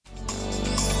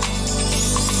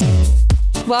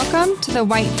Welcome to the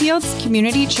Whitefields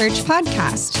Community Church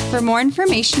podcast. For more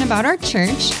information about our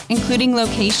church, including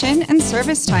location and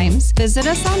service times, visit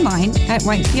us online at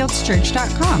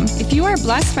whitefieldschurch.com. If you are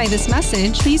blessed by this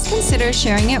message, please consider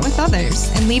sharing it with others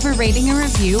and leave a rating and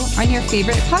review on your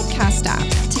favorite podcast app.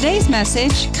 Today's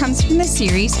message comes from the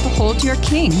series Behold Your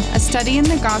King, a study in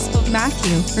the Gospel of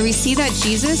Matthew, where we see that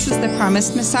Jesus is the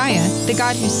promised Messiah, the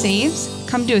God who saves,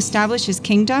 come to establish his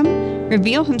kingdom,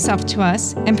 reveal himself to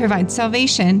us, and provide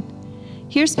salvation.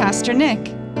 Here's Pastor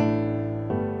Nick.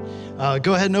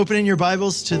 Go ahead and open in your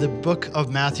Bibles to the book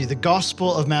of Matthew, the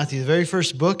Gospel of Matthew, the very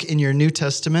first book in your New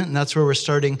Testament, and that's where we're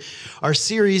starting our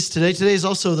series today. Today is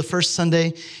also the first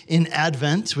Sunday in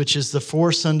Advent, which is the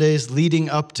 4 Sundays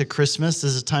leading up to Christmas.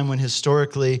 This is a time when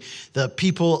historically the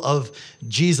people of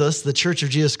Jesus, the Church of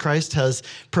Jesus Christ, has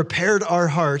prepared our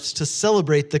hearts to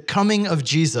celebrate the coming of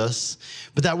Jesus.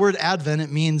 But that word Advent,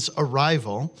 it means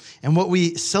arrival. And what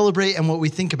we celebrate and what we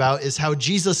think about is how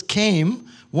Jesus came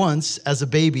once as a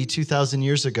baby 2,000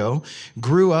 years ago,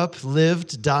 grew up,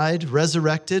 lived, died,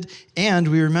 resurrected, and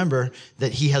we remember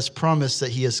that he has promised that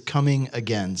he is coming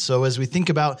again. So as we think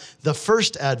about the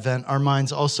first Advent, our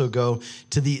minds also go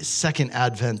to the second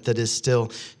Advent that is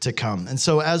still to come. And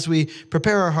so as we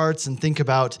prepare our hearts and think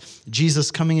about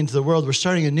Jesus coming into the world, we're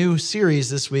starting a new series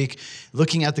this week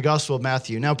looking at the Gospel of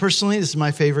Matthew. Now, personally, this is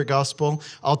my favorite gospel.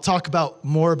 I'll talk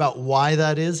more about why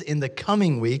that is in the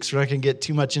coming weeks. We're not going to get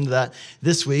too much into that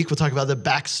this week. We'll talk about the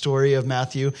backstory of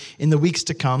Matthew in the weeks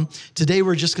to come. Today,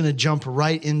 we're just going to jump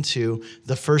right into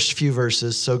the first few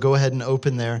verses. So go ahead and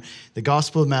open there. The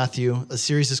Gospel of Matthew, a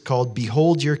series is called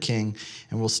Behold Your King,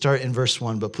 and we'll start in verse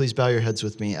 1. But please bow your heads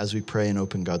with me as we pray and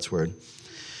open God's word.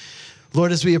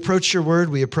 Lord, as we approach your word,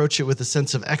 we approach it with a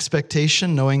sense of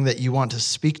expectation, knowing that you want to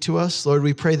speak to us. Lord,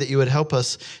 we pray that you would help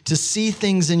us to see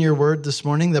things in your word this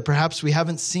morning that perhaps we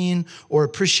haven't seen or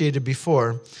appreciated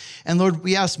before. And Lord,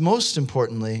 we ask most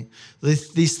importantly,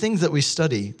 these things that we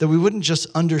study, that we wouldn't just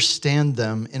understand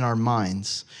them in our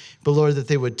minds, but Lord, that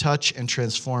they would touch and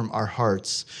transform our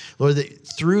hearts. Lord, that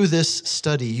through this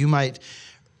study, you might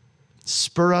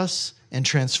spur us and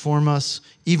transform us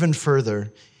even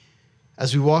further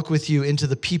as we walk with you into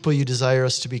the people you desire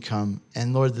us to become.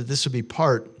 And Lord, that this would be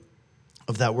part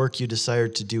of that work you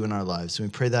desired to do in our lives. And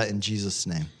we pray that in Jesus'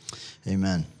 name.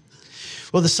 Amen.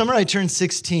 Well, the summer I turned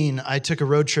 16, I took a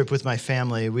road trip with my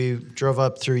family. We drove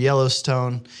up through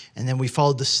Yellowstone, and then we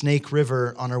followed the Snake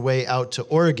River on our way out to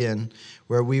Oregon,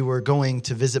 where we were going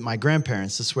to visit my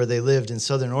grandparents. This is where they lived in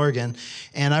Southern Oregon.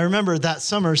 And I remember that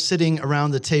summer sitting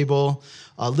around the table,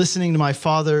 listening to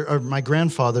my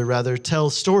grandfather, tell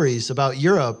stories about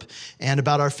Europe and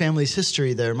about our family's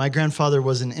history there. My grandfather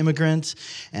was an immigrant,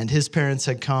 and his parents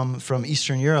had come from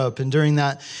Eastern Europe. And during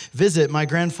that visit, my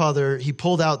grandfather, he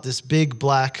pulled out this big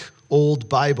black old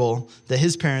Bible that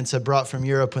his parents had brought from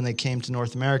Europe when they came to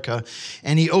North America.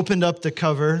 And he opened up the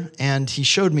cover and he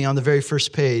showed me on the very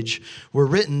first page were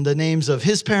written the names of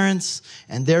his parents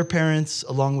and their parents,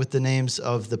 along with the names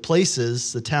of the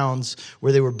places, the towns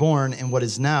where they were born in what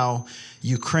is now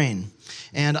Ukraine.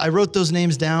 And I wrote those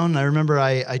names down. I remember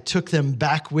I took them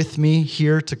back with me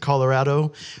here to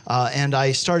Colorado, and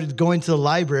I started going to the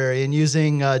library and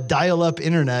using dial-up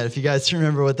internet, if you guys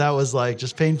remember what that was like,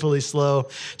 just painfully slow,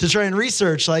 to try and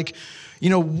research,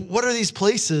 what are these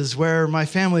places where my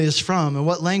family is from, and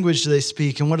what language do they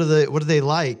speak, and what do they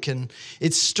like? And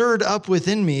it stirred up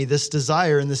within me this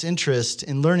desire and this interest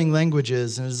in learning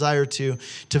languages and a desire to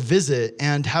visit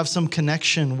and have some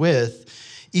connection with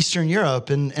Eastern Europe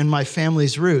and my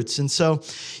family's roots. And so,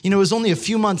 it was only a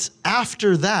few months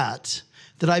after that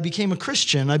I became a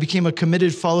Christian. I became a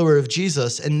committed follower of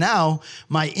Jesus. And now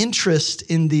my interest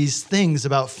in these things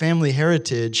about family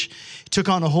heritage took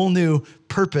on a whole new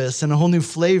purpose and a whole new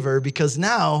flavor, because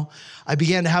now I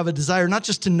began to have a desire not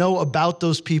just to know about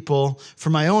those people for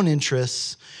my own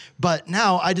interests, but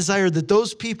now I desired that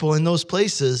those people in those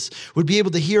places would be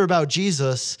able to hear about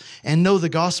Jesus and know the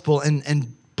gospel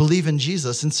and believe in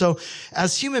Jesus. And so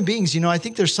as human beings, I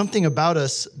think there's something about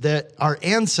us that our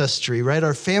ancestry, right,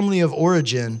 our family of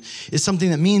origin is something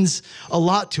that means a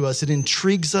lot to us. It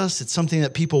intrigues us. It's something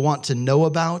that people want to know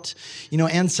about.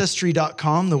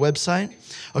 Ancestry.com, the website,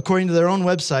 according to their own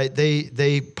website,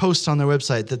 they post on their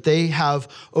website that they have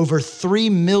over 3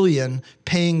 million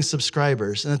paying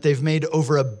subscribers and that they've made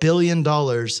over $1 billion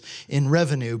in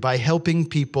revenue by helping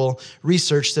people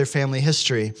research their family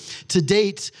history. To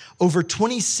date, over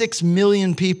 20 26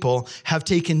 million people have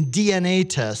taken DNA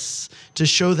tests to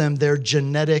show them their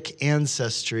genetic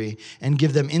ancestry and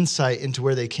give them insight into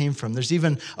where they came from. There's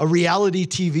even a reality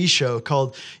TV show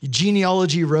called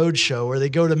Genealogy Roadshow, where they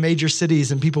go to major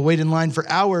cities and people wait in line for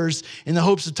hours in the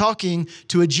hopes of talking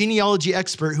to a genealogy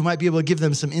expert who might be able to give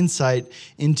them some insight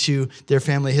into their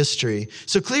family history.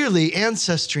 So clearly,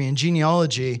 ancestry and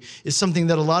genealogy is something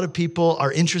that a lot of people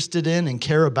are interested in and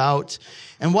care about.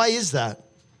 And why is that?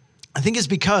 I think it's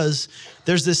because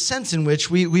there's this sense in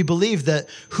which we believe that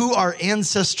who our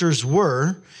ancestors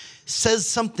were says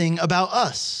something about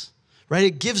us, right?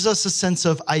 It gives us a sense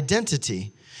of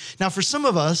identity. Now, for some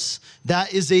of us,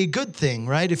 that is a good thing,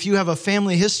 right? If you have a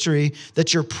family history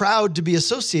that you're proud to be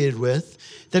associated with,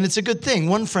 then it's a good thing.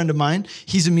 One friend of mine,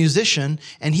 he's a musician,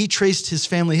 and he traced his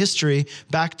family history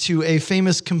back to a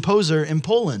famous composer in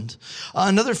Poland.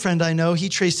 Another friend I know, he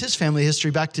traced his family history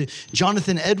back to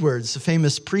Jonathan Edwards, a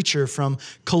famous preacher from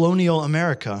colonial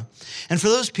America. And for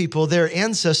those people, their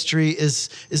ancestry is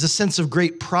a sense of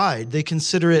great pride. They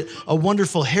consider it a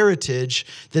wonderful heritage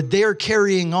that they're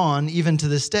carrying on even to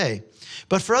this day.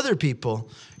 But for other people,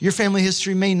 your family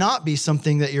history may not be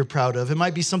something that you're proud of. It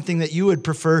might be something that you would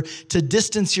prefer to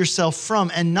distance yourself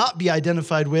from and not be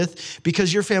identified with,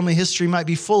 because your family history might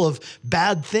be full of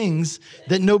bad things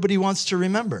that nobody wants to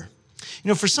remember. You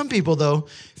know, for some people, though,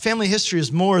 family history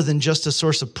is more than just a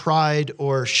source of pride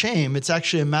or shame. It's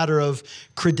actually a matter of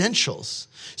credentials.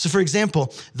 So, for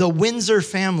example, the Windsor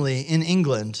family in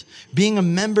England, being a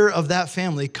member of that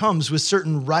family comes with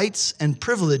certain rights and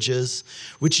privileges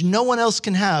which no one else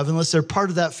can have unless they're part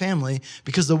of that family,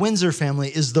 because the Windsor family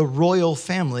is the royal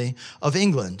family of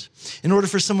England. In order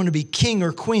for someone to be king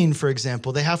or queen, for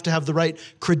example, they have to have the right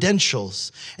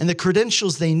credentials. And the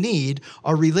credentials they need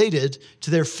are related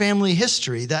to their family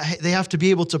history, that they have to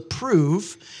be able to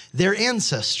prove their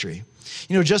ancestry.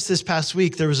 You know, just this past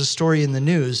week, there was a story in the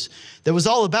news that was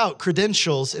all about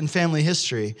credentials and family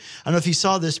history. I don't know if you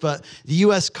saw this, but the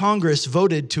U.S. Congress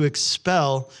voted to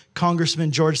expel Congressman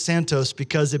George Santos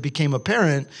because it became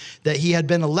apparent that he had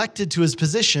been elected to his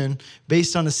position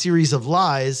based on a series of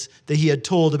lies that he had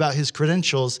told about his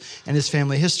credentials and his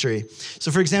family history. So,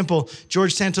 for example,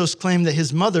 George Santos claimed that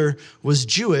his mother was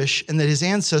Jewish and that his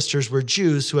ancestors were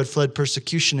Jews who had fled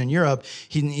persecution in Europe.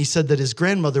 He said that his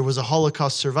grandmother was a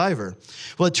Holocaust survivor.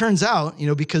 Well, it turns out,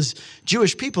 because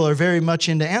Jewish people are very much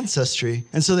into ancestry,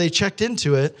 and so they checked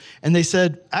into it, and they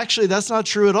said, actually, that's not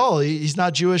true at all. He's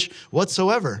not Jewish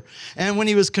whatsoever. And when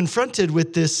he was confronted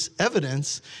with this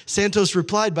evidence, Santos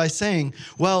replied by saying,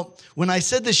 well, when I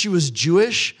said that she was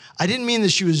Jewish, I didn't mean that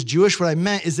she was Jewish. What I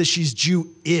meant is that she's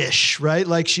Jewish, right?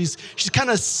 Like she's kind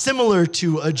of similar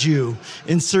to a Jew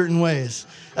in certain ways.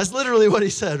 That's literally what he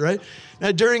said, right?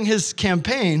 Now, during his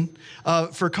campaign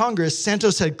for Congress,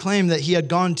 Santos had claimed that he had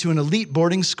gone to an elite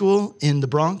boarding school in the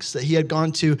Bronx, that he had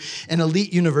gone to an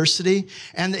elite university,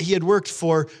 and that he had worked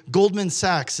for Goldman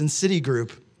Sachs and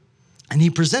Citigroup. And he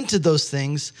presented those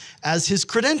things as his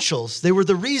credentials. They were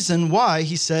the reason why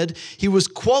he said he was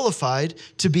qualified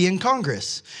to be in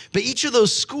Congress. But each of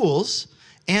those schools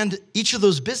and each of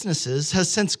those businesses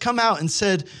has since come out and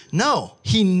said, no,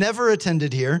 he never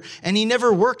attended here and he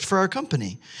never worked for our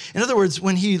company. In other words,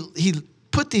 when he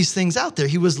put these things out there,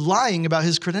 he was lying about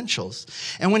his credentials.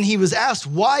 And when he was asked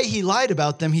why he lied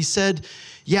about them, he said,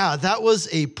 yeah, that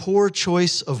was a poor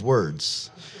choice of words.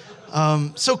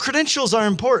 So credentials are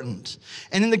important.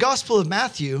 And in the Gospel of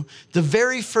Matthew, the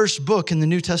very first book in the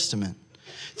New Testament,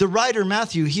 the writer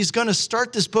Matthew, he's going to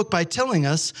start this book by telling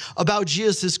us about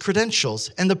Jesus' credentials.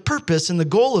 And the purpose and the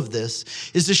goal of this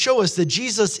is to show us that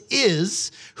Jesus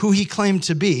is who he claimed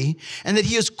to be and that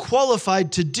he is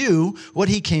qualified to do what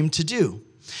he came to do.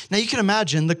 Now, you can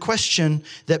imagine the question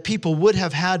that people would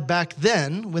have had back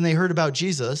then when they heard about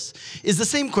Jesus is the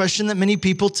same question that many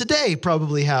people today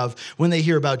probably have when they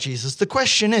hear about Jesus. The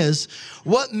question is,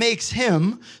 what makes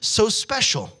him so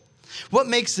special? What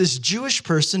makes this Jewish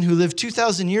person who lived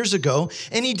 2,000 years ago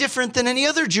any different than any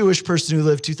other Jewish person who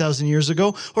lived 2,000 years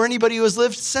ago or anybody who has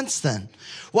lived since then?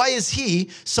 Why is he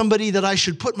somebody that I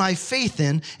should put my faith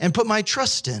in and put my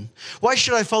trust in? Why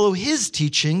should I follow his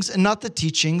teachings and not the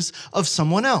teachings of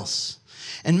someone else?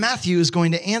 And Matthew is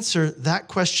going to answer that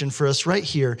question for us right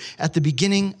here at the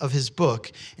beginning of his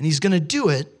book. And he's going to do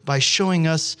it by showing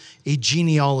us a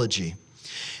genealogy.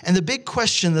 And the big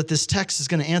question that this text is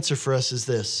going to answer for us is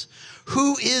this: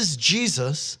 who is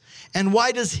Jesus, and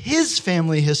why does his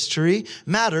family history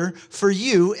matter for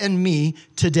you and me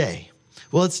today?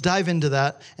 Well, let's dive into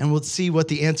that and we'll see what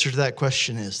the answer to that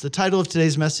question is. The title of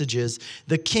today's message is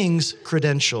The King's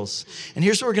Credentials. And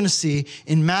here's what we're going to see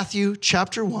in Matthew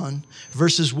chapter 1,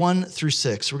 verses 1 through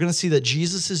 6. We're going to see that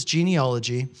Jesus'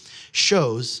 genealogy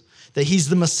shows that he's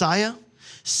the Messiah,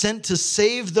 sent to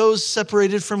save those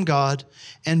separated from God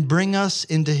and bring us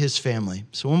into his family.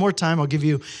 So one more time, I'll give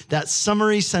you that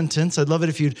summary sentence. I'd love it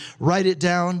if you'd write it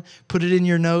down, put it in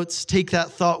your notes, take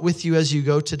that thought with you as you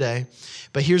go today.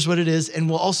 But here's what it is, and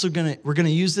we're gonna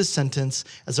use this sentence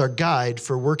as our guide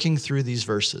for working through these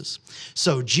verses.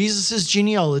 So Jesus'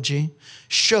 genealogy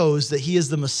shows that he is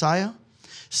the Messiah,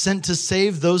 sent to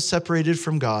save those separated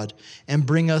from God and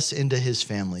bring us into his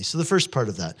family. So the first part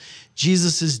of that,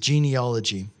 Jesus'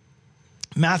 genealogy.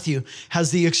 Matthew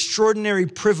has the extraordinary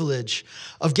privilege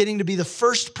of getting to be the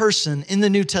first person in the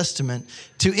New Testament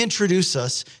to introduce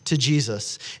us to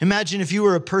Jesus. Imagine if you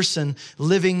were a person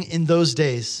living in those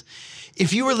days.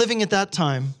 If you were living at that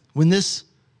time when this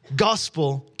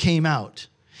gospel came out,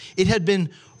 it had been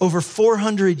over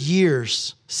 400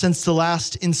 years since the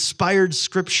last inspired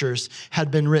scriptures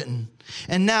had been written.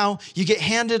 And now you get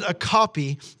handed a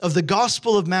copy of the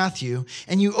Gospel of Matthew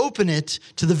and you open it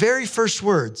to the very first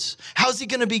words. How's he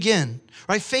going to begin?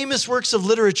 Right? Famous works of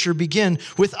literature begin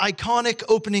with iconic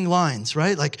opening lines,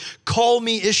 right? Like, call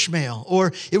me Ishmael,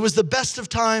 or it was the best of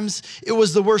times, it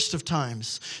was the worst of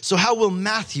times. So how will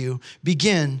Matthew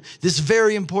begin this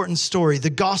very important story, the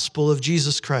gospel of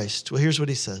Jesus Christ? Well, here's what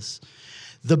he says.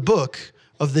 The book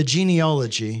of the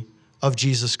genealogy of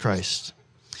Jesus Christ.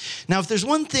 Now, if there's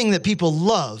one thing that people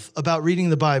love about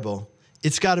reading the Bible,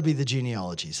 it's got to be the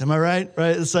genealogies. Am I right?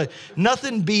 Right? It's like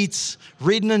nothing beats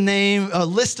reading a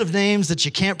list of names that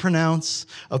you can't pronounce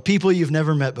of people you've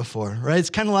never met before, right?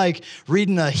 It's kind of like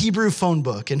reading a Hebrew phone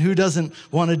book, and who doesn't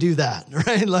want to do that,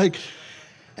 right?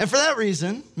 And for that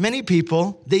reason, many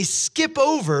people, they skip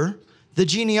over the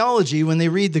genealogy when they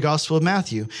read the Gospel of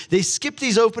Matthew. They skip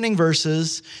these opening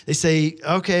verses. They say,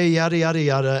 okay, yada, yada,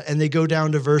 yada. And they go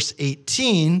down to verse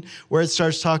 18 where it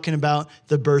starts talking about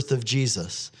the birth of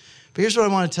Jesus. But here's what I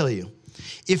want to tell you.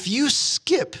 If you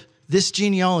skip this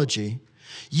genealogy,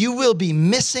 you will be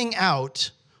missing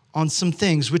out on some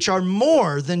things which are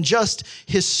more than just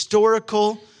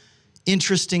historical,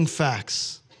 interesting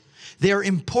facts. They are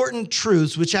important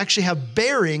truths which actually have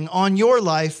bearing on your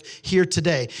life here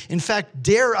today. In fact,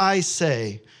 dare I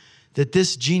say that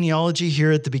this genealogy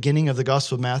here at the beginning of the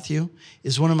Gospel of Matthew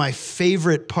is one of my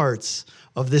favorite parts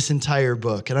of this entire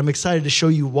book. And I'm excited to show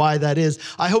you why that is.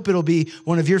 I hope it'll be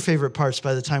one of your favorite parts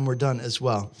by the time we're done as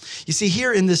well. You see,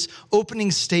 here in this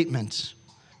opening statement,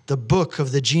 the book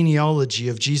of the genealogy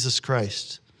of Jesus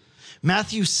Christ,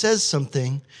 Matthew says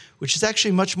something which is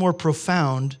actually much more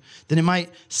profound than it might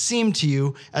seem to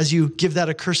you as you give that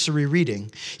a cursory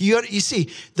reading. You see,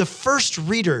 the first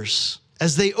readers,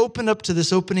 as they open up to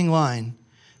this opening line,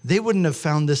 they wouldn't have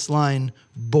found this line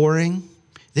boring.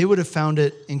 They would have found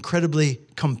it incredibly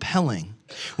compelling.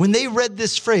 When they read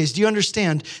this phrase, do you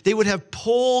understand? They would have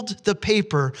pulled the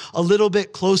paper a little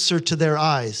bit closer to their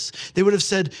eyes. They would have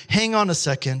said, hang on a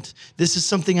second. This is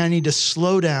something I need to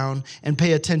slow down and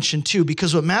pay attention to.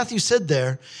 Because what Matthew said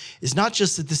there is not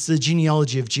just that this is the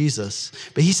genealogy of Jesus,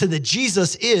 but he said that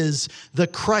Jesus is the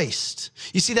Christ.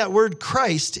 You see, that word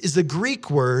Christ is the Greek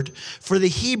word for the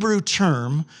Hebrew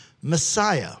term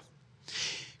Messiah.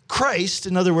 Christ,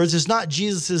 in other words, is not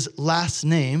Jesus' last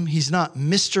name. He's not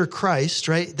Mr. Christ,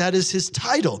 right? That is his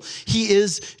title. He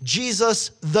is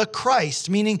Jesus the Christ,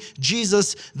 meaning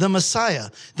Jesus the Messiah.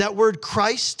 That word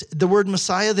Christ, the word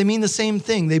Messiah, they mean the same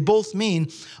thing. They both mean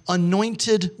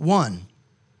anointed one.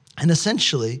 And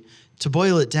essentially, to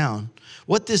boil it down,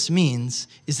 what this means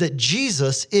is that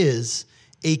Jesus is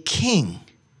a king.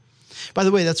 By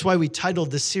the way, that's why we titled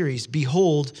this series,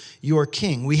 Behold Your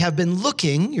King. We have been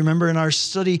looking, you remember in our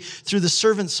study through the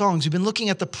servant songs, we've been looking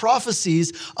at the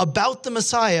prophecies about the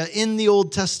Messiah in the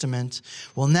Old Testament.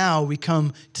 Well, now we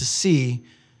come to see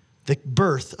the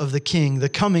birth of the king, the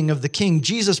coming of the king.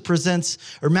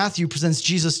 Matthew presents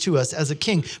Jesus to us as a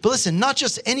king. But listen, not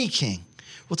just any king.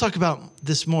 We'll talk about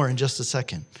this more in just a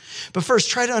second. But first,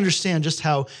 try to understand just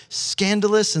how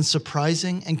scandalous and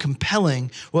surprising and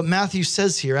compelling what Matthew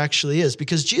says here actually is.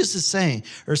 Because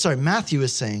Matthew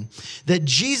is saying that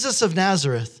Jesus of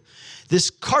Nazareth, this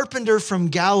carpenter from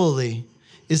Galilee,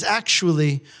 is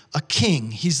actually a king.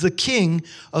 He's the king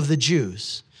of the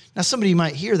Jews. Now, somebody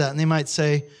might hear that and they might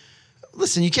say,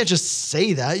 listen, you can't just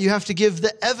say that. You have to give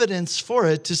the evidence for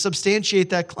it to substantiate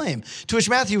that claim. To which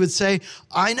Matthew would say,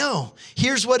 I know.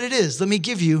 Here's what it is. Let me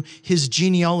give you his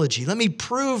genealogy. Let me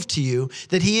prove to you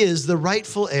that he is the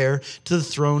rightful heir to the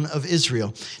throne of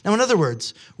Israel. Now, in other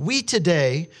words, we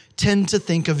today tend to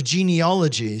think of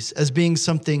genealogies as being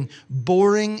something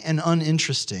boring and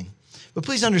uninteresting. But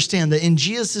please understand that in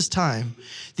Jesus' time,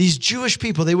 these Jewish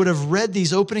people, they would have read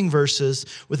these opening verses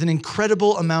with an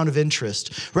incredible amount of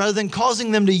interest. Rather than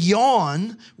causing them to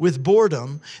yawn with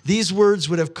boredom, these words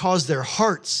would have caused their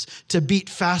hearts to beat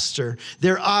faster,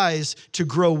 their eyes to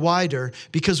grow wider,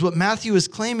 because what Matthew is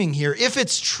claiming here, if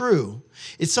it's true,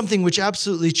 it's something which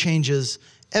absolutely changes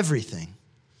everything.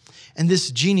 And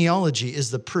this genealogy is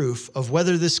the proof of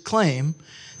whether this claim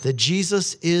that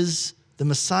Jesus is the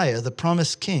Messiah, the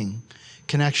promised king,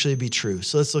 can actually be true.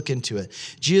 So let's look into it.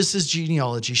 Jesus'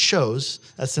 genealogy shows,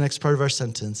 that's the next part of our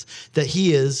sentence, that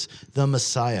he is the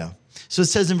Messiah. So it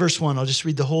says in verse 1, I'll just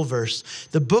read the whole verse.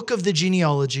 The book of the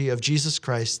genealogy of Jesus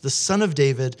Christ, the son of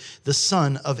David, the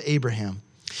son of Abraham.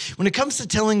 When it comes to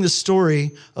telling the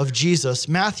story of Jesus,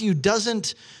 Matthew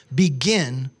doesn't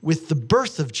begin with the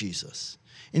birth of Jesus.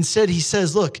 Instead, he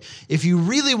says, look, if you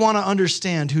really want to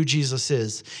understand who Jesus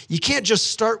is, you can't just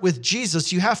start with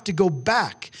Jesus. You have to go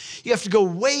back. You have to go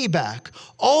way back,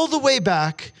 all the way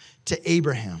back to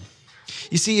Abraham.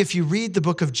 You see, if you read the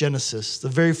book of Genesis, the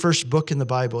very first book in the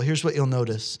Bible, here's what you'll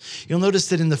notice. You'll notice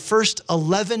that in the first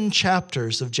 11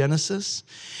 chapters of Genesis,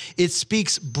 it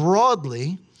speaks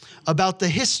broadly about the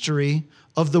history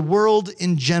of the world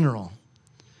in general.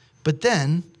 But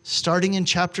then, starting in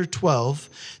chapter 12,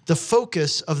 the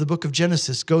focus of the book of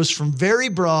Genesis goes from very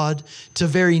broad to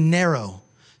very narrow.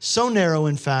 So narrow,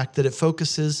 in fact, that it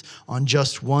focuses on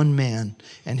just one man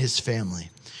and his family.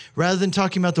 Rather than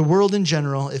talking about the world in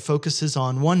general, it focuses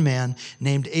on one man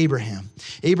named Abraham.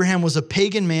 Abraham was a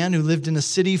pagan man who lived in a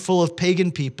city full of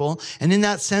pagan people. And in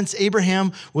that sense,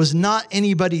 Abraham was not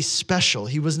anybody special.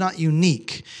 He was not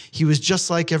unique. He was just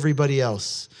like everybody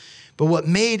else. But what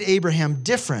made Abraham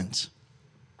different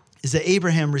is that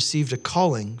Abraham received a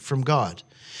calling from God.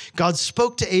 God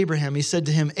spoke to Abraham. He said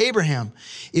to him, Abraham,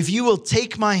 if you will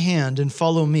take my hand and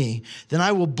follow me, then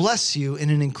I will bless you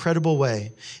in an incredible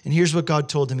way. And here's what God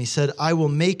told him. He said, I will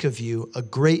make of you a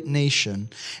great nation,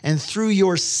 and through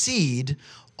your seed,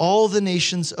 all the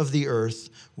nations of the earth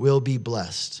will be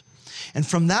blessed. And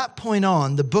from that point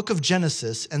on, the book of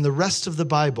Genesis and the rest of the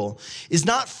Bible is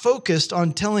not focused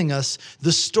on telling us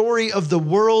the story of the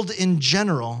world in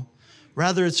general.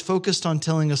 Rather, it's focused on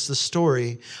telling us the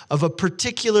story of a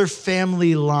particular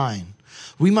family line.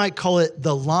 We might call it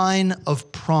the line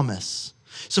of promise.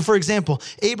 So, for example,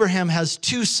 Abraham has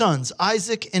two sons,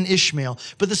 Isaac and Ishmael,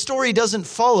 but the story doesn't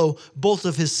follow both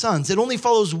of his sons. It only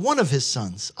follows one of his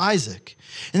sons, Isaac.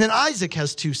 And then Isaac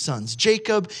has two sons,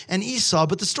 Jacob and Esau,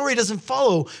 but the story doesn't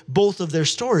follow both of their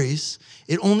stories.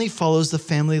 It only follows the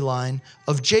family line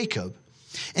of Jacob.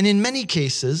 And in many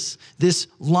cases, this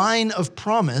line of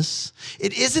promise,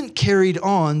 it isn't carried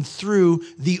on through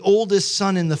the oldest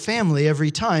son in the family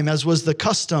every time, as was the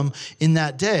custom in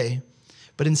that day.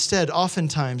 But instead,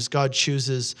 oftentimes, God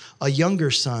chooses a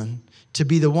younger son to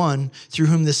be the one through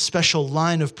whom this special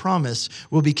line of promise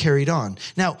will be carried on.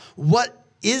 Now, what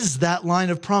is that line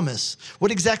of promise?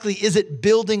 What exactly is it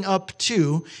building up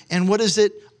to, and what is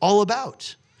it all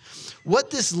about?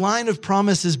 What this line of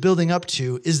promise is building up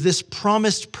to is this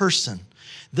promised person,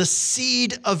 the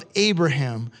seed of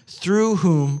Abraham, through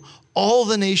whom all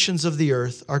the nations of the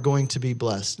earth are going to be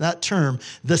blessed. That term,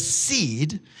 the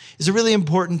seed, is a really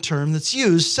important term that's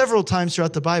used several times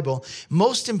throughout the Bible.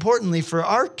 Most importantly, for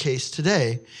our case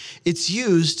today, it's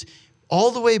used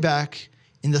all the way back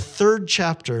in the 3rd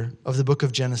chapter of the book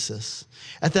of Genesis.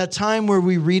 At that time where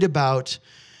we read about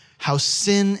how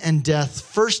sin and death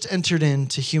first entered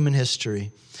into human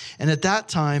history. And at that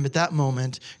time, at that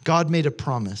moment, God made a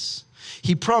promise.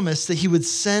 He promised that he would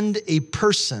send a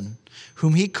person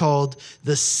whom he called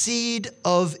the seed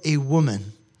of a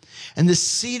woman. And this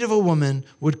seed of a woman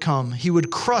would come. He would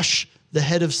crush the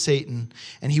head of Satan,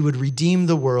 and he would redeem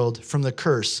the world from the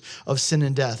curse of sin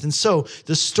and death. And so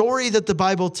the story that the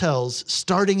Bible tells,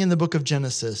 starting in the book of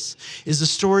Genesis, is the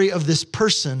story of this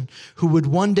person who would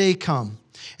one day come.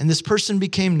 And this person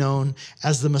became known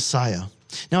as the Messiah.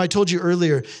 Now, I told you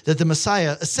earlier that the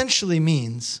Messiah essentially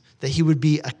means that he would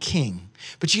be a king.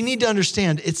 But you need to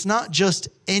understand, it's not just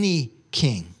any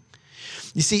king.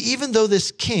 You see, even though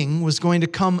this king was going to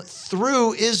come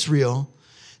through Israel,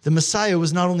 the Messiah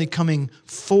was not only coming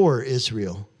for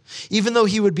Israel. Even though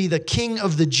he would be the king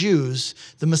of the Jews,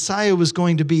 the Messiah was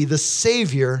going to be the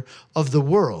savior of the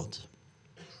world.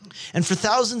 And for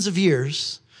thousands of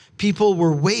years, people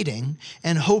were waiting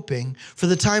and hoping for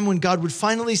the time when God would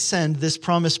finally send this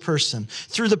promised person.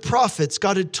 Through the prophets,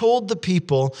 God had told the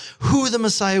people who the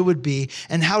Messiah would be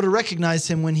and how to recognize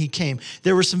him when he came.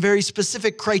 There were some very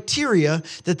specific criteria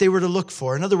that they were to look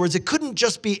for. In other words, it couldn't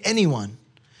just be anyone.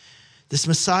 This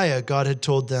Messiah, God had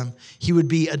told them, he would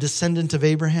be a descendant of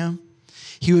Abraham.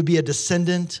 He would be a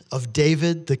descendant of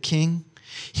David, the king.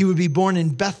 He would be born in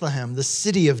Bethlehem, the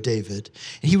city of David.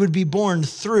 And he would be born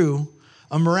through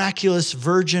a miraculous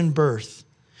virgin birth.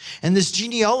 And this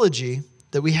genealogy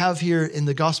that we have here in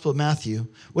the Gospel of Matthew,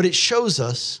 what it shows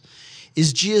us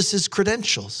is Jesus'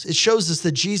 credentials. It shows us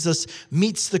that Jesus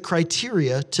meets the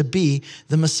criteria to be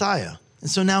the Messiah. And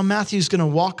so now Matthew's going to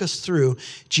walk us through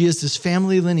Jesus'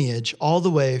 family lineage all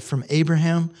the way from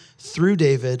Abraham through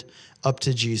David up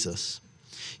to Jesus.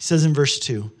 He says in verse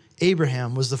 2,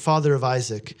 Abraham was the father of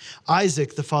Isaac,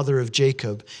 Isaac the father of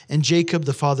Jacob, and Jacob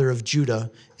the father of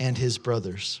Judah and his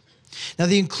brothers. Now,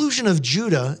 the inclusion of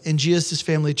Judah in Jesus'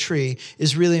 family tree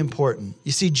is really important.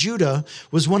 You see, Judah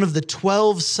was one of the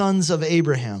 12 sons of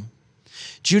Abraham.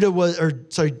 Judah was one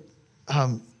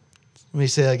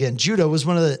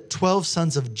of the 12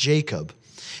 sons of Jacob.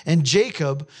 And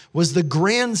Jacob was the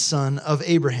grandson of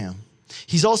Abraham.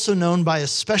 He's also known by a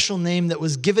special name that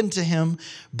was given to him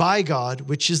by God,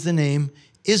 which is the name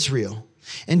Israel.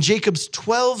 And Jacob's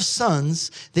 12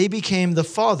 sons, they became the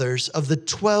fathers of the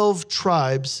 12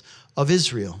 tribes of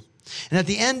Israel. And at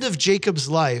the end of Jacob's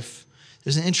life,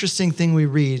 there's an interesting thing we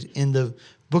read in the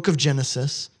book of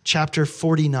Genesis, chapter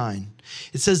 49.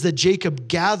 It says that Jacob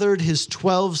gathered his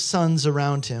 12 sons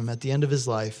around him at the end of his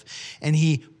life, and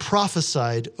he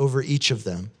prophesied over each of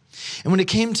them. And when it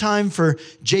came time for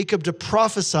Jacob to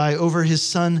prophesy over his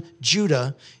son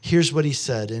Judah, here's what he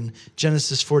said in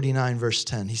Genesis 49, verse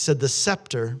 10. He said, "The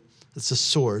scepter," that's a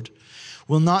sword,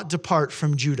 "will not depart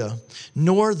from Judah,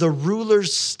 nor the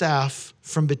ruler's staff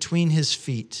from between his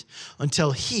feet,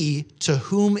 until he to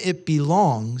whom it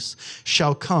belongs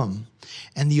shall come,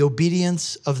 and the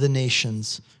obedience of the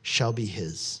nations shall be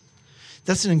his."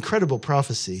 That's an incredible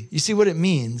prophecy. You see, what it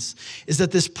means is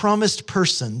that this promised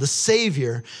person, the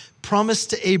Savior, promised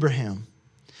to Abraham,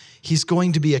 he's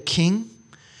going to be a king,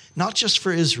 not just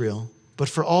for Israel, but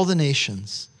for all the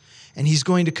nations. And he's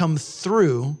going to come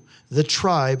through the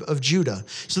tribe of Judah.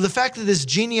 So the fact that this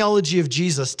genealogy of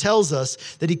Jesus tells us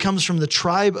that he comes from the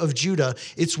tribe of Judah,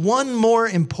 it's one more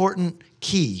important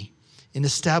key in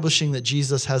establishing that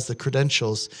Jesus has the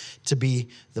credentials to be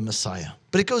the Messiah.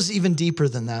 But it goes even deeper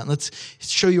than that. Let's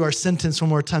show you our sentence one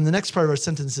more time. The next part of our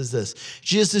sentence is this.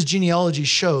 Jesus' genealogy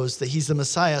shows that he's the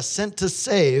Messiah sent to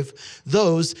save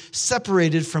those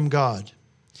separated from God.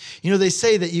 You know, they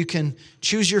say that you can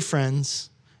choose your friends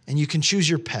and you can choose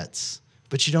your pets,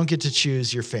 but you don't get to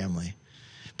choose your family.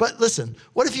 But listen,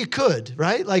 what if you could,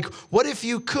 right? Like, what if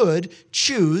you could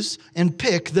choose and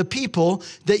pick the people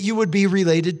that you would be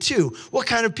related to? What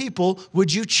kind of people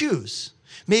would you choose?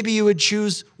 Maybe you would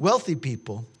choose wealthy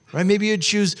people, right? Maybe you'd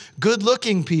choose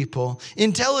good-looking people,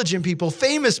 intelligent people,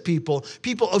 famous people,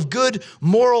 people of good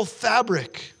moral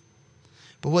fabric.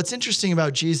 But what's interesting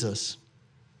about Jesus,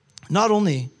 not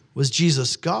only was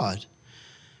Jesus God,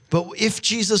 but if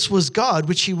Jesus was God,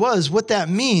 which he was, what that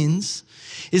means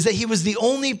is that he was the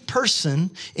only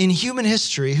person in human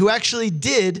history who actually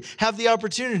did have the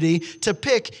opportunity to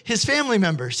pick his family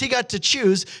members. He got to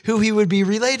choose who he would be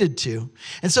related to.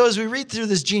 And so as we read through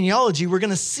this genealogy, we're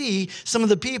going to see some of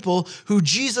the people who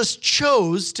Jesus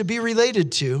chose to be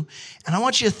related to. And I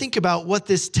want you to think about what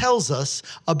this tells us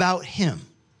about him.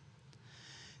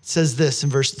 It says this in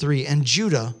verse 3, "And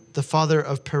Judah, the father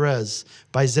of Perez,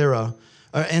 by Zerah,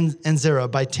 and Zerah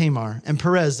by Tamar, and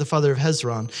Perez the father of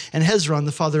Hezron, and Hezron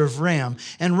the father of Ram,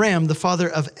 and Ram the father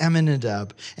of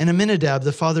Amminadab, and Amminadab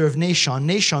the father of Nahshon,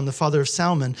 Nahshon the father of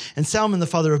Salmon, and Salmon the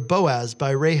father of Boaz by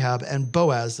Rahab, and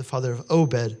Boaz the father of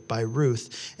Obed by Ruth,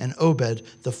 and Obed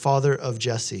the father of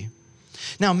Jesse."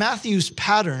 Now, Matthew's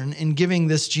pattern in giving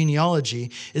this genealogy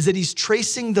is that he's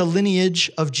tracing the lineage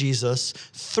of Jesus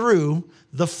through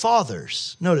the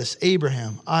fathers. Notice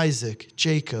Abraham, Isaac,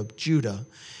 Jacob, Judah.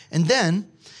 And then,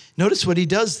 notice what he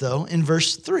does, though, in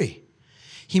verse 3.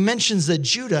 He mentions that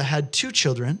Judah had two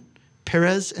children,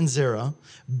 Perez and Zerah,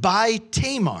 by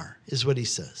Tamar, is what he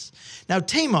says. Now,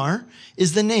 Tamar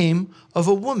is the name of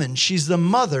a woman. She's the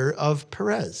mother of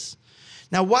Perez.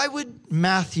 Now, why would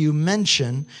Matthew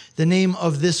mention the name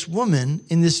of this woman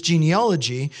in this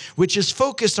genealogy, which is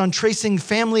focused on tracing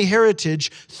family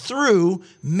heritage through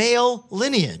male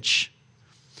lineage?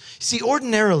 See,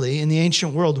 ordinarily in the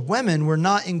ancient world, women were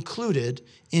not included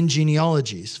in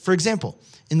genealogies. For example,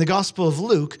 in the Gospel of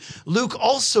Luke, Luke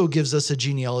also gives us a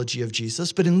genealogy of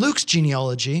Jesus, but in Luke's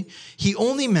genealogy, he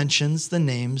only mentions the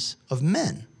names of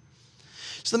men.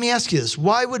 So let me ask you this.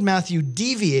 Why would Matthew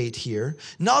deviate here,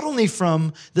 not only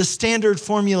from the standard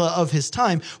formula of his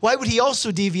time, why would he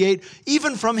also deviate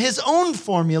even from his own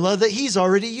formula that he's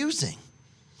already using?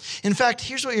 In fact,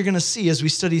 here's what you're going to see as we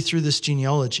study through this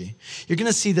genealogy. You're going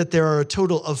to see that there are a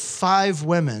total of 5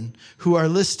 women who are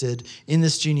listed in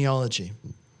this genealogy.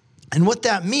 And what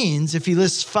that means, if he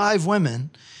lists 5 women,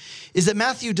 is that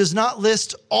Matthew does not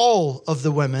list all of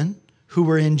the women who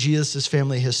were in Jesus'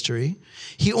 family history.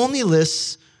 He only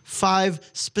lists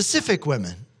 5 specific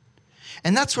women.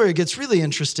 And that's where it gets really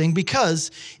interesting,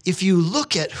 because if you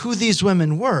look at who these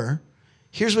women were,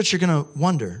 here's what you're going to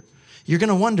wonder. You're going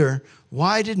to wonder,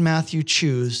 why did Matthew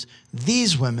choose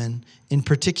these women in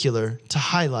particular to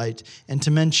highlight and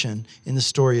to mention in the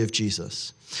story of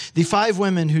Jesus? The 5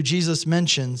 women who Jesus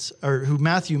mentions, or who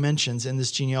Matthew mentions in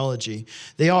this genealogy,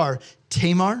 they are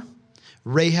Tamar,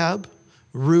 Rahab,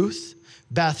 Ruth,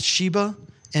 Bathsheba,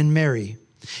 and Mary.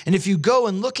 And if you go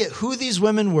and look at who these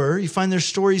women were, you find their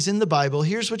stories in the Bible,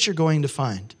 here's what you're going to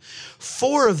find.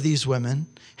 4 of these women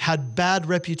had bad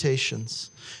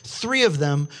reputations. 3 of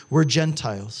them were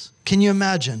Gentiles. Can you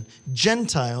imagine?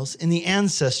 Gentiles in the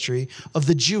ancestry of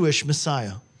the Jewish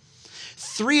Messiah.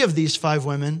 3 of these 5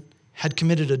 women had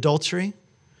committed adultery.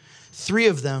 3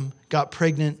 of them got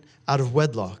pregnant out of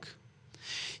wedlock.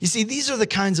 You see, these are the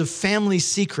kinds of family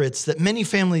secrets that many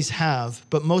families have,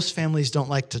 but most families don't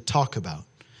like to talk about.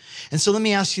 And so let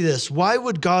me ask you this. Why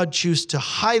would God choose to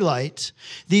highlight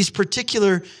these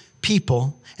particular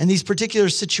people and these particular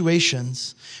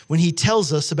situations when he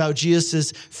tells us about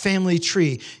Jesus' family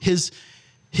tree, his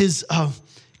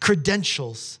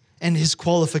credentials and his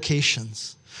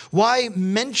qualifications? Why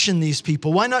mention these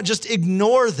people? Why not just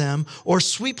ignore them or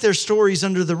sweep their stories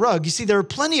under the rug? You see, there are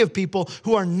plenty of people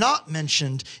who are not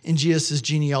mentioned in Jesus'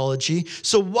 genealogy,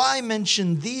 so why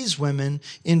mention these women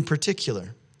in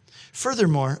particular?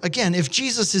 Furthermore, again, if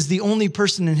Jesus is the only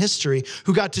person in history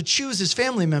who got to choose his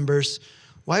family members,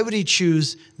 why would he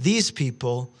choose these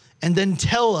people and then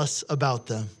tell us about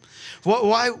them?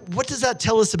 What does that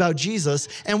tell us about Jesus,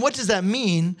 and what does that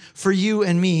mean for you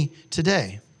and me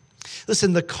today?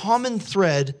 Listen, the common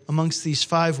thread amongst these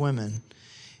 5 women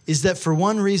is that for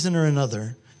one reason or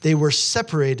another, they were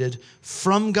separated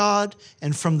from God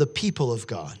and from the people of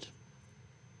God.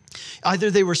 Either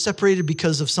they were separated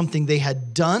because of something they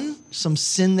had done, some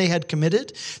sin they had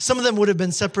committed. Some of them would have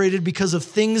been separated because of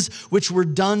things which were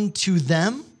done to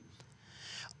them.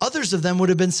 Others of them would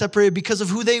have been separated because of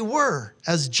who they were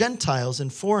as Gentiles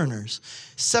and foreigners,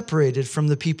 separated from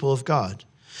the people of God.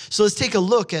 So let's take a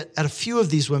look at a few of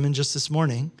these women just this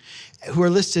morning who are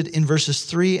listed in verses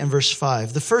 3 and verse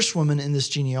 5. The first woman in this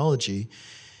genealogy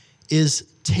is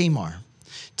Tamar.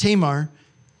 Tamar,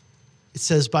 it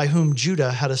says, by whom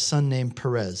Judah had a son named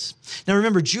Perez. Now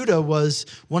remember, Judah was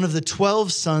one of the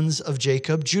 12 sons of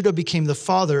Jacob. Judah became the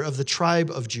father of the tribe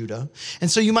of Judah.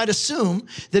 And so you might assume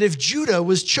that if Judah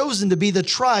was chosen to be the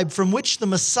tribe from which the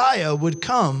Messiah would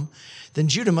come, then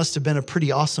Judah must have been a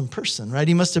pretty awesome person, right?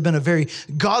 He must have been a very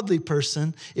godly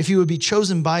person if he would be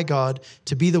chosen by God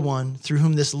to be the one through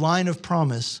whom this line of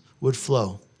promise would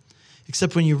flow.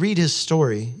 Except when you read his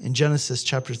story in Genesis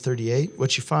chapter 38,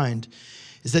 what you find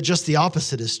is that just the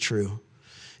opposite is true.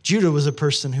 Judah was a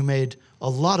person who made a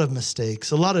lot of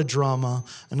mistakes, a lot of drama,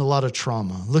 and a lot of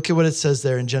trauma. Look at what it says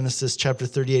there in Genesis chapter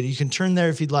 38. You can turn there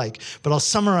if you'd like, but I'll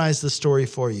summarize the story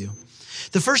for you.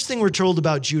 The first thing we're told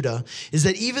about Judah is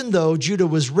that even though Judah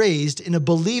was raised in a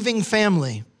believing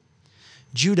family,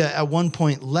 Judah at one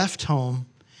point left home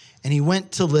and he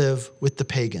went to live with the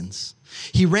pagans.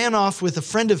 He ran off with a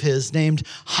friend of his named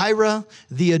Hira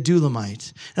the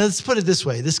Adullamite. Now let's put it this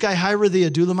way. This guy, Hira the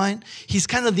Adullamite, he's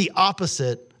kind of the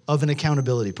opposite of an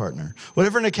accountability partner.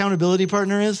 Whatever an accountability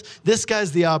partner is, this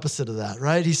guy's the opposite of that,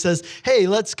 right? He says, hey,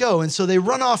 let's go. And so they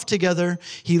run off together.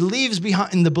 He leaves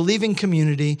behind the believing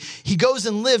community. He goes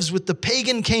and lives with the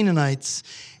pagan Canaanites,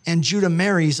 and Judah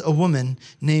marries a woman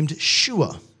named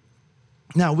Shua.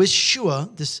 Now, with Shua,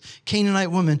 this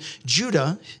Canaanite woman,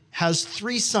 Judah has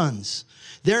 3 sons.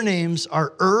 Their names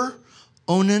are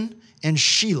Onan, and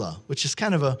Shelah, which is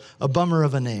kind of a bummer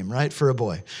of a name, right, for a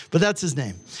boy. But that's his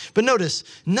name. But notice,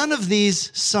 none of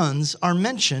these sons are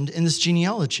mentioned in this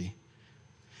genealogy.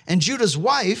 And Judah's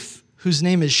wife, whose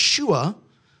name is Shua,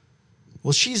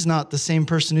 well, she's not the same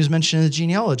person who's mentioned in the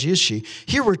genealogy, is she?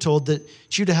 Here we're told that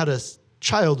Judah had a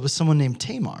child with someone named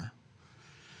Tamar.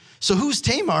 So who's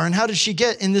Tamar, and how did she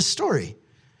get in this story?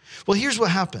 Well, here's what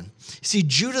happened. See,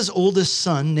 Judah's oldest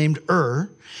son named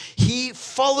he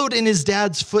followed in his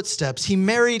dad's footsteps. He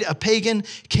married a pagan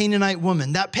Canaanite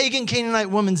woman. That pagan Canaanite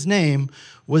woman's name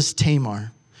was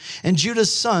Tamar. And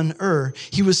Judah's son,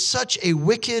 he was such a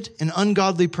wicked and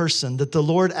ungodly person that the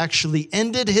Lord actually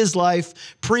ended his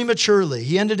life prematurely.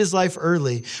 He ended his life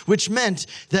early, which meant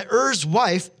that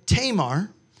wife,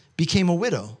 Tamar, became a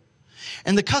widow.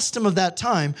 And the custom of that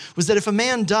time was that if a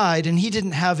man died and he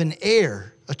didn't have an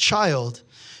heir, a child,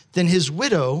 then his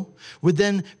widow would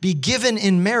then be given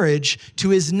in marriage to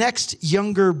his next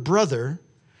younger brother,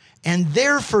 and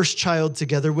their first child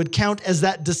together would count as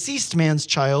that deceased man's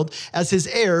child as his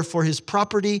heir for his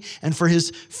property and for his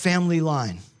family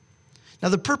line. Now,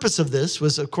 the purpose of this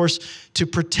was, of course, to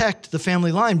protect the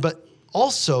family line, but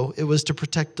also it was to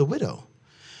protect the widow,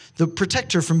 to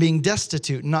protect her from being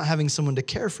destitute and not having someone to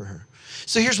care for her.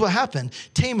 So here's what happened.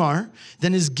 Tamar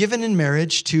then is given in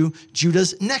marriage to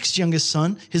Judah's next youngest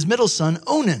son, his middle son,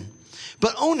 Onan.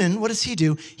 But Onan, what does he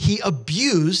do? He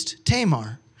abused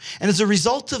Tamar. And as a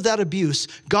result of that abuse,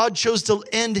 God chose to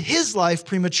end his life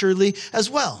prematurely as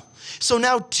well. So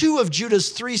now 2 of Judah's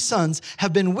 3 sons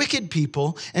have been wicked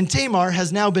people, and Tamar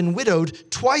has now been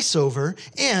widowed twice over,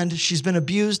 and she's been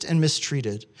abused and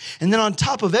mistreated. And then on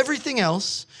top of everything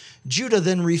else, Judah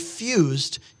then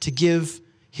refused to give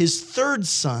his 3rd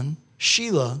son,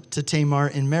 Shelah, to Tamar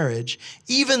in marriage,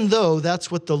 even though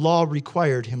that's what the law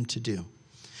required him to do.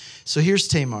 So here's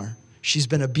Tamar. She's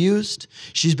been abused.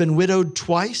 She's been widowed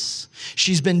twice.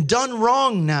 She's been done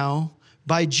wrong now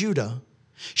by Judah.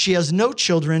 She has no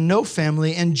children, no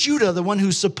family, and Judah, the one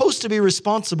who's supposed to be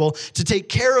responsible to take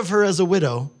care of her as a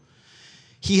widow,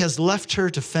 he has left her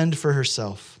to fend for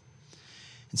herself.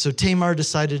 And so Tamar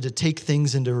decided to take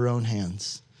things into her own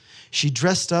hands. She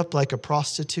dressed up like a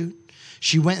prostitute.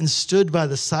 She went and stood by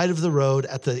the side of the road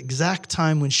at the exact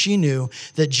time when she knew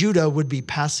that Judah would be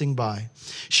passing by.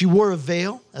 She wore a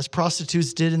veil, as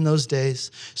prostitutes did in those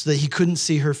days, so that he couldn't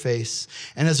see her face.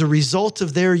 And as a result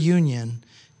of their union,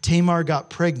 Tamar got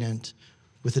pregnant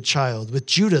with a child, with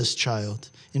Judah's child.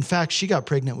 In fact, she got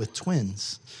pregnant with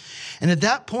twins. And at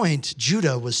that point,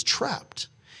 Judah was trapped.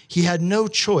 He had no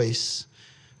choice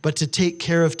but to take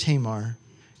care of Tamar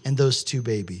and those 2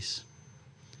 babies.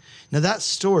 Now that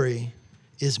story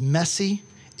is messy.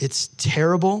 It's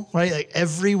terrible, right? Like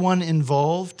everyone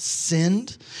involved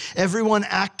sinned. Everyone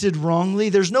acted wrongly.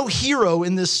 There's no hero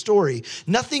in this story.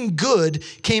 Nothing good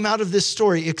came out of this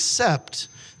story except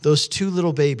those 2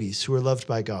 little babies who were loved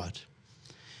by God.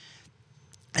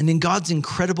 And in God's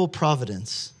incredible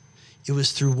providence, it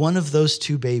was through one of those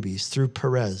 2 babies, through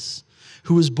Perez,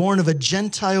 who was born of a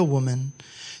Gentile woman,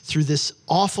 through this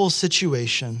awful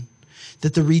situation,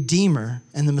 that the Redeemer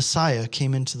and the Messiah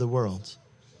came into the world.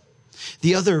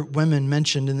 The other women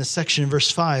mentioned in this section in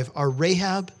verse 5 are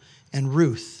Rahab and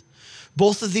Ruth.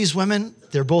 Both of these women,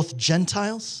 they're both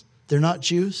Gentiles. They're not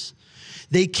Jews.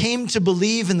 They came to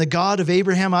believe in the God of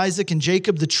Abraham, Isaac, and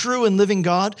Jacob, the true and living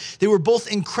God. They were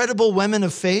both incredible women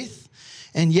of faith.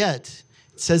 And yet,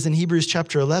 it says in Hebrews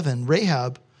chapter 11,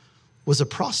 Rahab was a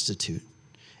prostitute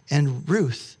and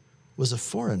Ruth was a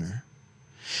foreigner.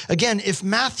 Again, if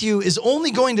Matthew is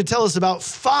only going to tell us about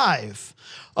 5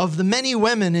 of the many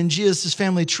women in Jesus'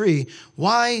 family tree,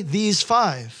 why these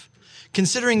 5?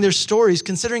 Considering their stories,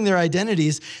 considering their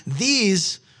identities,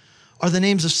 these are the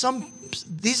names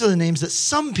that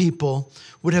some people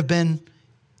would have been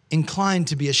inclined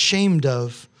to be ashamed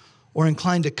of or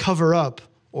inclined to cover up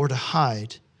or to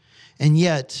hide. And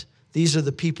yet, these are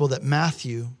the people that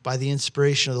Matthew, by the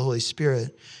inspiration of the Holy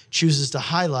Spirit, chooses to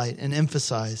highlight and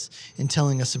emphasize in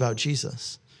telling us about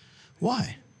Jesus.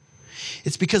 Why?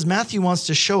 It's because Matthew wants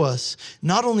to show us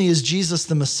not only is Jesus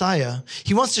the Messiah,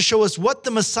 he wants to show us what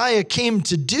the Messiah came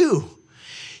to do.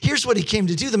 Here's what he came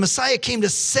to do. The Messiah came to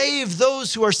save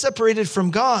those who are separated from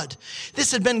God.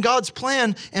 This had been God's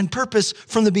plan and purpose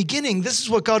from the beginning. This is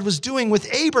what God was doing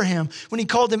with Abraham when he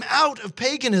called him out of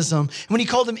paganism, when he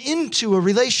called him into a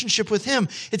relationship with him.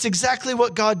 It's exactly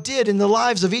what God did in the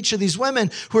lives of each of these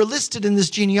women who are listed in this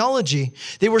genealogy.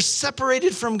 They were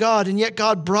separated from God, and yet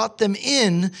God brought them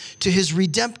in to his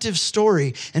redemptive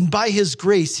story. And by his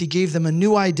grace, he gave them a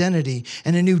new identity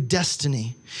and a new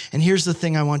destiny. And here's the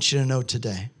thing I want you to know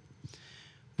today.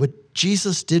 What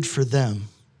Jesus did for them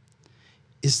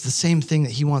is the same thing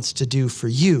that he wants to do for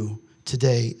you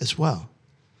today as well.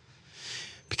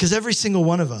 Because every single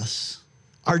one of us,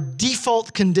 our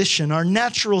default condition, our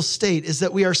natural state is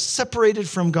that we are separated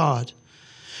from God,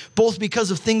 both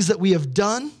because of things that we have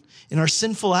done in our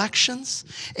sinful actions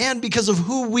and because of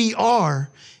who we are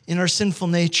in our sinful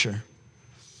nature.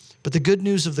 But the good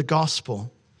news of the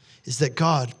gospel is that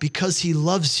God, because he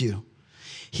loves you,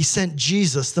 He sent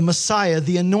Jesus, the Messiah,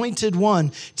 the anointed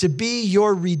one, to be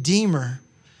your redeemer.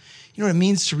 You know what it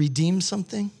means to redeem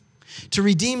something? To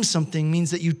redeem something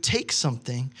means that you take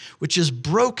something which is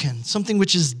broken, something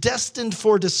which is destined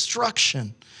for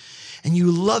destruction, and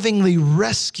you lovingly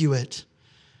rescue it.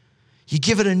 You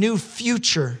give it a new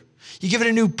future. You give it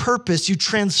a new purpose. You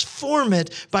transform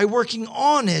it by working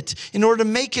on it in order to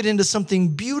make it into something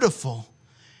beautiful.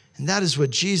 And that is what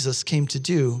Jesus came to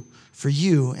do for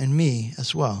you and me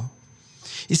as well.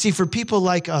 You see, for people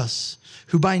like us,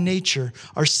 who by nature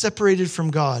are separated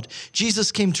from God,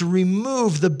 Jesus came to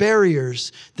remove the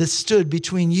barriers that stood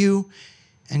between you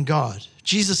and God.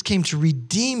 Jesus came to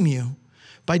redeem you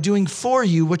by doing for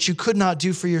you what you could not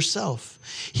do for yourself.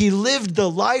 He lived the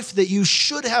life that you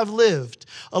should have lived,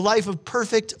 a life of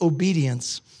perfect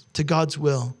obedience to God's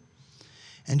will.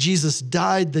 And Jesus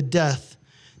died the death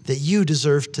that you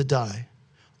deserved to die.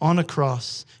 On a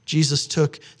cross, Jesus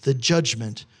took the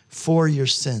judgment for your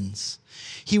sins.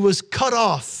 He was cut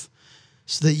off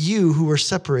so that you who were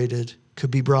separated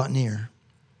could be brought near.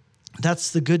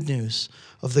 That's the good news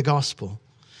of the gospel,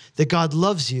 that God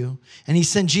loves you and he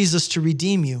sent Jesus to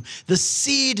redeem you. The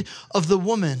seed of the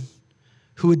woman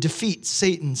who would defeat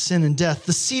Satan, sin, and death.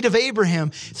 The seed of Abraham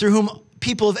through whom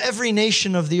people of every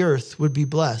nation of the earth would be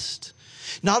blessed.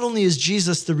 Not only is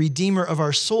Jesus the redeemer of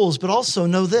our souls, but also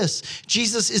know this,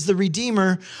 Jesus is the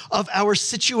redeemer of our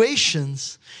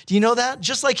situations. Do you know that?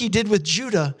 Just like he did with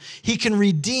Judah, he can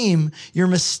redeem your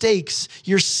mistakes,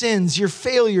 your sins, your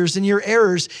failures, and your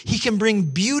errors. He can bring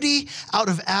beauty out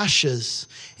of ashes.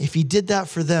 If he did that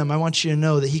for them, I want you to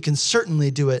know that he can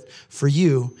certainly do it for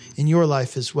you in your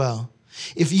life as well.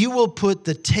 If you will put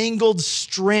the tangled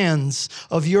strands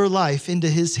of your life into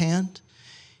his hand,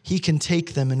 he can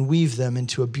take them and weave them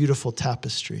into a beautiful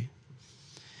tapestry.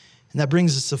 And that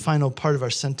brings us to the final part of our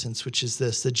sentence, which is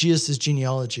this, that Jesus'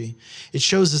 genealogy, it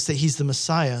shows us that he's the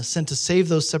Messiah, sent to save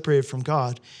those separated from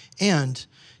God and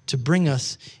to bring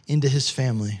us into his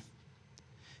family.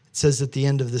 It says at the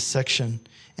end of this section,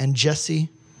 and Jesse,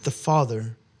 the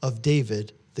father of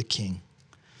David, the king.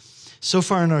 So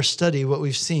far in our study, what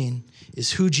we've seen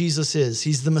is who Jesus is.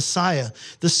 He's the Messiah,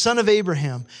 the son of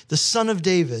Abraham, the son of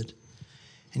David.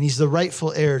 And he's the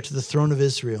rightful heir to the throne of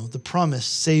Israel, the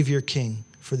promised Savior King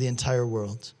for the entire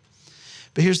world.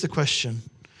 But here's the question.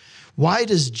 Why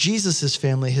does Jesus'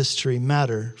 family history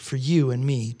matter for you and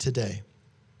me today?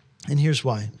 And here's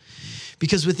why.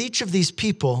 Because with each of these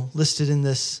people listed in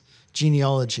this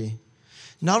genealogy,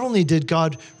 not only did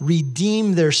God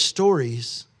redeem their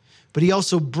stories, but he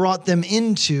also brought them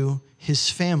into his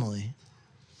family.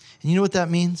 And you know what that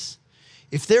means?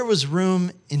 If there was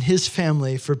room in his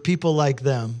family for people like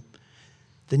them,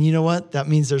 then you know what? That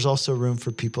means there's also room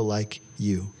for people like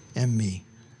you and me,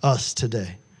 us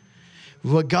today.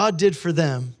 What God did for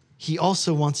them, he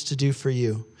also wants to do for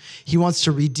you. He wants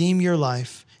to redeem your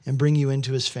life and bring you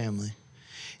into his family.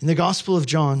 In the Gospel of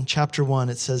John, chapter 1,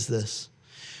 it says this,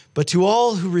 but to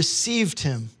all who received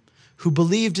him, who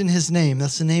believed in his name,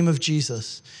 that's the name of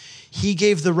Jesus, he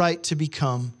gave the right to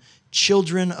become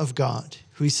children of God,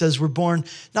 who he says were born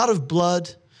not of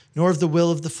blood, nor of the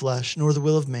will of the flesh, nor the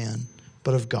will of man,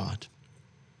 but of God.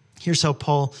 Here's how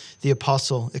Paul the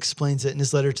apostle explains it in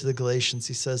his letter to the Galatians.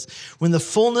 He says, when the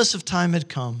fullness of time had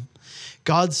come,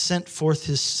 God sent forth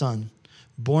his son,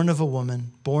 born of a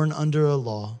woman, born under a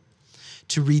law,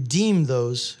 to redeem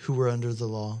those who were under the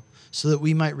law, so that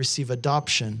we might receive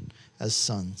adoption as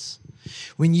sons.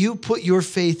 When you put your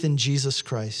faith in Jesus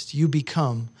Christ, you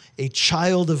become a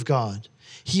child of God.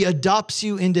 He adopts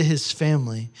you into his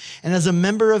family. And as a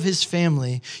member of his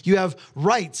family, you have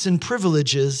rights and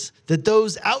privileges that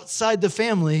those outside the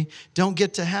family don't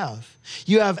get to have.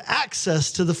 You have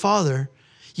access to the Father.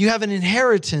 You have an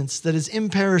inheritance that is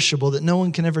imperishable, that no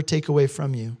one can ever take away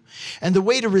from you. And the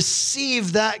way to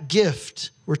receive that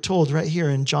gift, we're told right here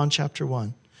in John chapter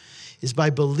 1, is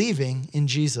by believing in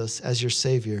Jesus as your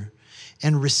Savior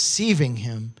and receiving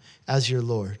him as your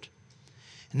Lord.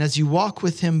 And as you walk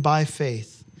with him by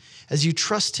faith, as you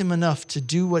trust him enough to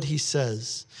do what he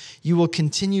says, you will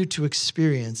continue to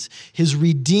experience his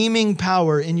redeeming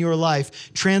power in your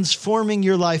life, transforming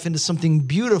your life into something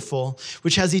beautiful,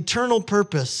 which has eternal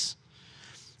purpose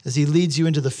as he leads you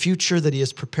into the future that he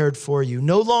has prepared for you,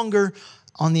 no longer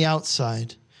on the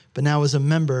outside, but now as a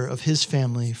member of his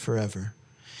family forever.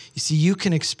 You see, you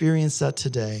can experience that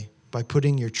today by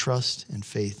putting your trust and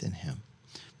faith in him,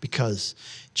 because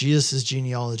Jesus'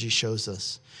 genealogy shows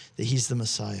us that he's the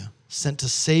Messiah, sent to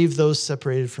save those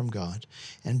separated from God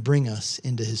and bring us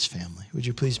into his family. Would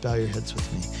you please bow your heads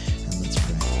with me and let's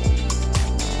pray.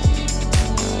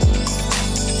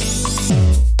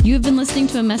 You have been listening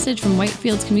to a message from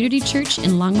Whitefields Community Church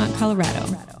in Longmont, Colorado.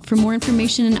 For more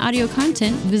information and audio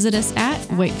content, visit us at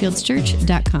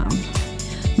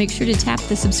whitefieldschurch.com. Make sure to tap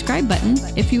the subscribe button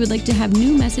if you would like to have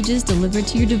new messages delivered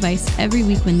to your device every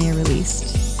week when they are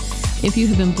released. If you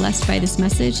have been blessed by this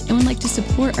message and would like to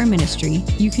support our ministry,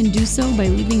 you can do so by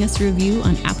leaving us a review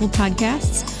on Apple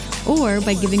Podcasts or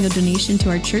by giving a donation to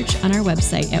our church on our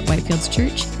website at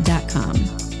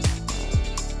whitefieldschurch.com.